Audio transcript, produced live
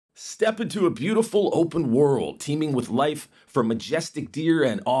Step into a beautiful open world teeming with life, from majestic deer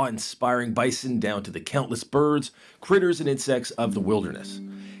and awe-inspiring bison down to the countless birds, critters, and insects of the wilderness.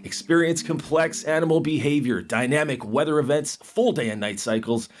 Experience complex animal behavior, dynamic weather events, full day and night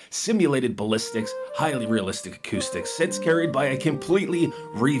cycles, simulated ballistics, highly realistic acoustics, scents carried by a completely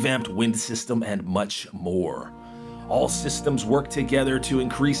revamped wind system, and much more. All systems work together to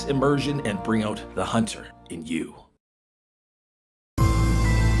increase immersion and bring out the hunter in you.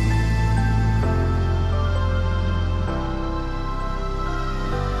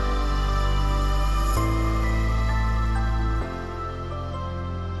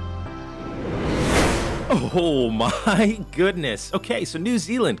 Oh my goodness. Okay, so New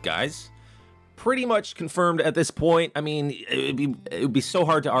Zealand, guys. Pretty much confirmed at this point. I mean, it would be so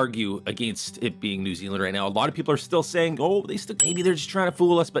hard to argue against it being New Zealand right now. A lot of people are still saying, oh, maybe they're just trying to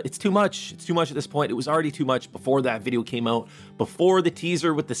fool us, but it's too much. It's too much at this point. It was already too much before that video came out, before the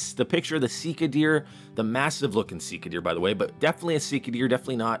teaser with the picture of the Sika deer, the massive looking Sika deer, by the way, but definitely a Sika deer,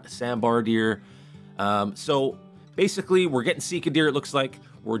 definitely not a sambar deer. So basically, we're getting Sika deer, it looks like.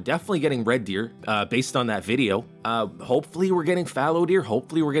 We're definitely getting red deer based on that video. Hopefully we're getting fallow deer.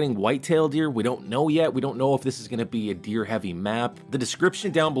 Hopefully we're getting whitetail deer. We don't know yet. We don't know if this is going to be a deer heavy map. The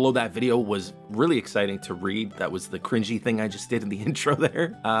description down below that video was really exciting to read. That was the cringy thing I just did in the intro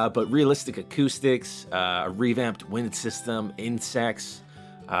there. But realistic acoustics, a revamped wind system, insects.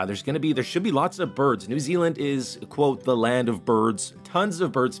 There should be lots of birds. New Zealand is, quote, the land of birds. Tons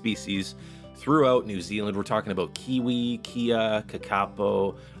of bird species throughout New Zealand. We're talking about kiwi, kia,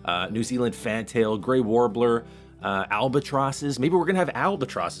 kakapo, New Zealand fantail, gray warbler, albatrosses. Maybe we're gonna have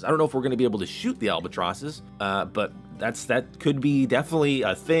albatrosses. I don't know if we're gonna be able to shoot the albatrosses, but that could be definitely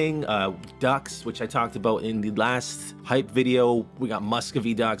a thing. Ducks, which I talked about in the last hype video. We got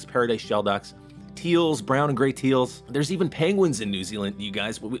Muscovy ducks, paradise shell ducks, teals, brown and gray teals. There's even penguins in New Zealand, you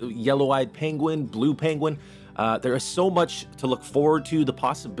guys. Yellow-eyed penguin, blue penguin. There is so much to look forward to. The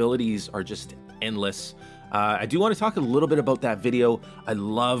possibilities are just endless. I do want to talk a little bit about that video. I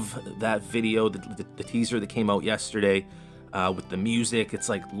love that video, the teaser that came out yesterday with the music. It's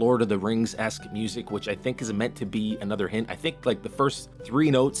like Lord of the Rings-esque music, which I think is meant to be another hint. I think like the first 3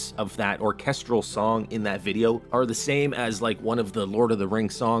 notes of that orchestral song in that video are the same as like one of the Lord of the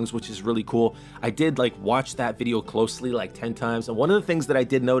Rings songs, which is really cool. I did like watch that video closely like 10 times. And one of the things that I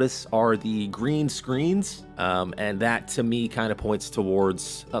did notice are the green screens. And that to me kind of points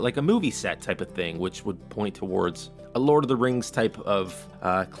towards like a movie set type of thing, which would point towards a Lord of the Rings type of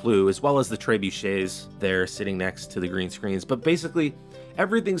clue, as well as the trebuchets there sitting next to the green screens. But basically,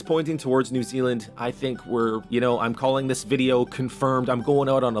 everything's pointing towards New Zealand. I think I'm calling this video confirmed. I'm going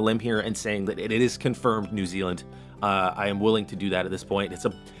out on a limb here and saying that it is confirmed New Zealand. I am willing to do that at this point.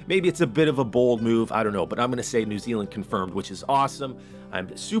 Maybe it's a bit of a bold move, I don't know, but I'm gonna say New Zealand confirmed, which is awesome.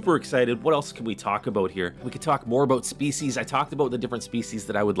 I'm super excited. What else can we talk about here? We could talk more about species. I talked about the different species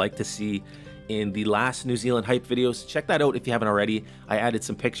that I would like to see in the last New Zealand hype videos. Check that out if you haven't already. I added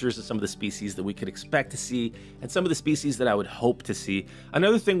some pictures of some of the species that we could expect to see and some of the species that I would hope to see.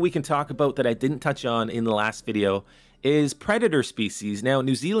 Another thing we can talk about that I didn't touch on in the last video is predator species. Now,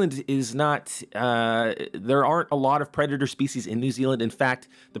 New Zealand is not, there aren't a lot of predator species in New Zealand. In fact,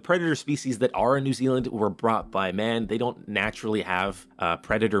 the predator species that are in New Zealand were brought by man. They don't naturally have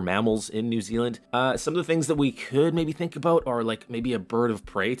predator mammals in New Zealand. Some of the things that we could maybe think about are like maybe a bird of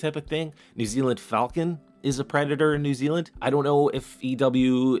prey type of thing. New Zealand falcon is a predator in New Zealand. I don't know if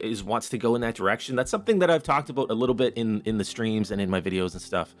EW wants to go in that direction. That's something that I've talked about a little bit in the streams and in my videos and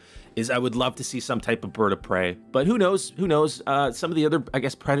stuff, is I would love to see some type of bird of prey. But who knows? Who knows? Some of the other, I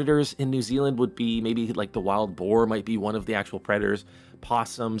guess, predators in New Zealand would be maybe like the wild boar might be one of the actual predators,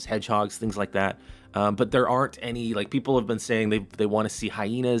 possums, hedgehogs, things like that. But there aren't any, like people have been saying they want to see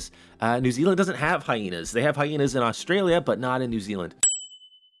hyenas. New Zealand doesn't have hyenas. They have hyenas in Australia, but not in New Zealand.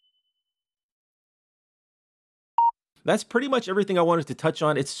 That's pretty much everything I wanted to touch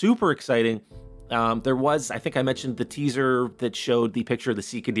on. It's super exciting. There was, I think I mentioned the teaser that showed the picture of the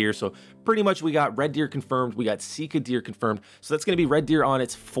Sika deer. So pretty much we got red deer confirmed. We got Sika deer confirmed. So that's going to be red deer on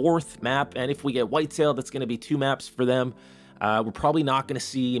its 4th map. And if we get whitetail, that's going to be 2 maps for them. We're probably not going to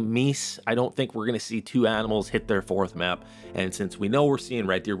see meese. I don't think we're going to see 2 animals hit their 4th map. And since we know we're seeing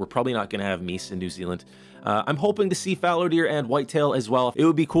red deer, we're probably not going to have meese in New Zealand. I'm hoping to see fallow deer and whitetail as well. It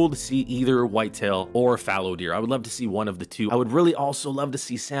would be cool to see either whitetail or fallow deer. I would love to see one of the 2. I would really also love to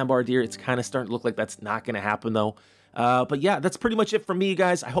see sambar deer. It's kind of starting to look like that's not going to happen though. But yeah, that's pretty much it from me,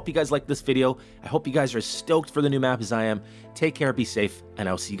 guys. I hope you guys liked this video. I hope you guys are stoked for the new map as I am. Take care, be safe, and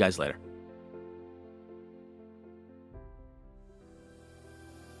I'll see you guys later.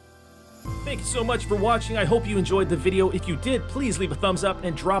 Thank you so much for watching. I hope you enjoyed the video. If you did, please leave a thumbs up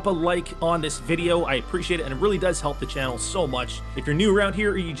and drop a like on this video. I appreciate it, and it really does help the channel so much. If you're new around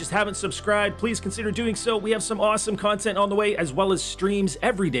here or you just haven't subscribed, please consider doing so. We have some awesome content on the way, as well as streams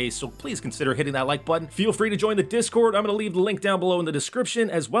every day, so please consider hitting that like button. Feel free to join the Discord. I'm going to leave the link down below in the description,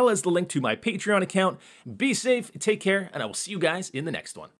 as well as the link to my Patreon account. Be safe, take care, and I will see you guys in the next one.